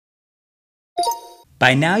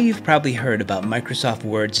By now you've probably heard about Microsoft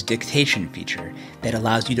Word's dictation feature that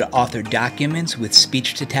allows you to author documents with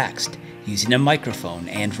speech to text using a microphone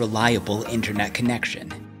and reliable internet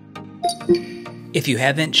connection. If you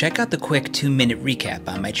haven't, check out the quick 2-minute recap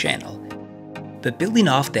on my channel. But building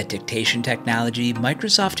off that dictation technology,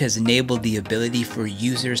 Microsoft has enabled the ability for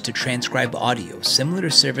users to transcribe audio similar to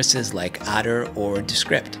services like Otter or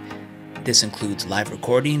Transcript. This includes live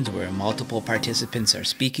recordings where multiple participants are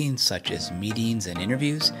speaking, such as meetings and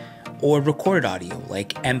interviews, or recorded audio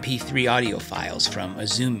like MP3 audio files from a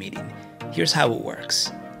Zoom meeting. Here's how it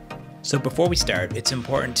works. So before we start, it's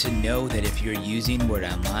important to know that if you're using Word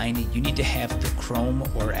Online, you need to have the Chrome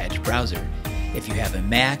or Edge browser. If you have a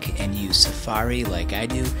Mac and use Safari like I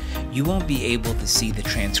do, you won't be able to see the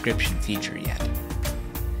transcription feature yet.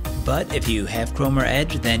 But if you have Chrome or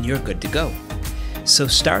Edge, then you're good to go. So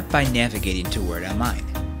start by navigating to Word Online.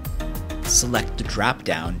 Select the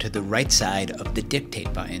drop-down to the right side of the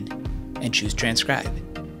Dictate button and choose Transcribe.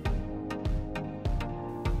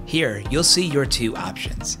 Here, you'll see your two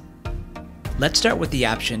options. Let's start with the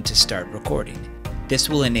option to start recording. This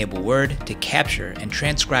will enable Word to capture and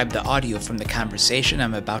transcribe the audio from the conversation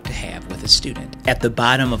I'm about to have with a student. At the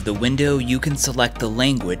bottom of the window, you can select the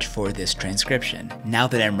language for this transcription. Now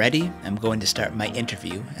that I'm ready, I'm going to start my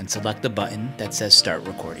interview and select the button that says Start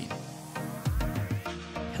Recording.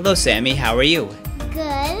 Hello, Sammy. How are you?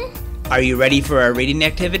 Good. Are you ready for our reading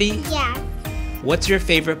activity? Yeah. What's your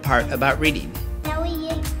favorite part about reading? That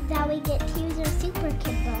we get to use our Super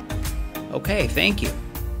Kid books. Okay, thank you.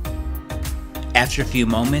 After a few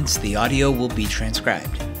moments, the audio will be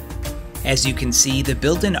transcribed. As you can see, the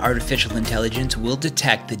built-in artificial intelligence will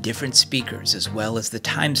detect the different speakers as well as the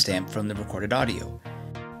timestamp from the recorded audio.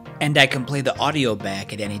 And I can play the audio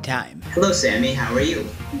back at any time. Hello, Sammy. How are you?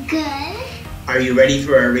 Good. Are you ready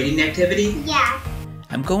for our reading activity? Yeah.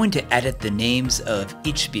 I'm going to edit the names of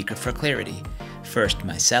each speaker for clarity. First,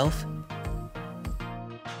 myself,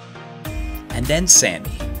 and then Sammy.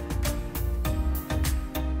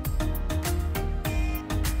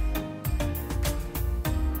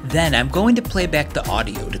 Then I'm going to play back the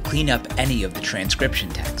audio to clean up any of the transcription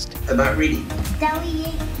text. About reading. That we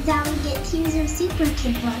get to use our Super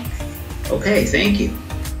Kid books. Okay, thank you.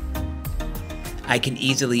 I can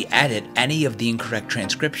easily edit any of the incorrect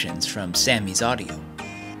transcriptions from Sammy's audio.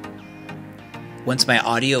 Once my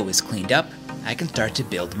audio is cleaned up, I can start to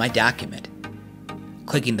build my document.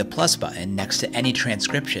 Clicking the plus button next to any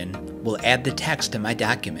transcription will add the text to my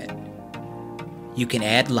document. You can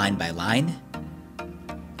add line by line,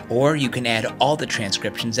 or you can add all the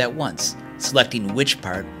transcriptions at once, selecting which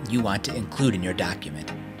part you want to include in your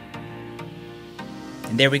document.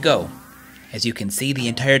 And there we go. As you can see, the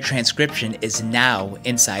entire transcription is now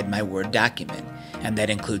inside my Word document, and that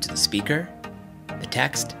includes the speaker, the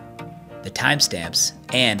text, the timestamps,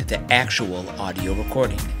 and the actual audio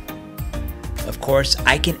recording. Of course,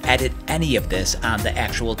 I can edit any of this on the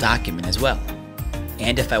actual document as well.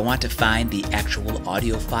 And if I want to find the actual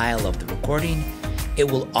audio file of the recording, it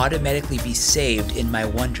will automatically be saved in my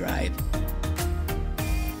OneDrive.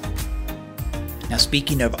 Now,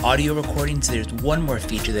 speaking of audio recordings, there's one more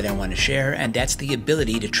feature that I want to share, and that's the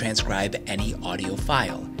ability to transcribe any audio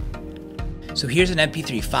file. So here's an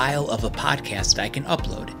MP3 file of a podcast I can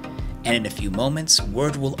upload, and in a few moments,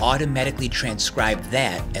 Word will automatically transcribe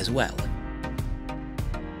that as well.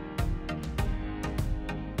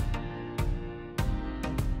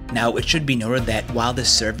 Now, it should be noted that while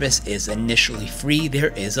this service is initially free, there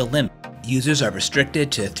is a limit. Users are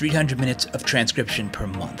restricted to 300 minutes of transcription per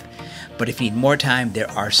month. But if you need more time,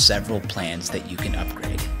 there are several plans that you can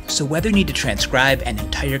upgrade. So whether you need to transcribe an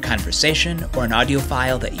entire conversation or an audio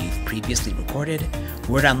file that you've previously recorded,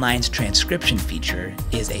 Word Online's transcription feature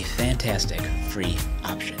is a fantastic free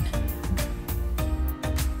option.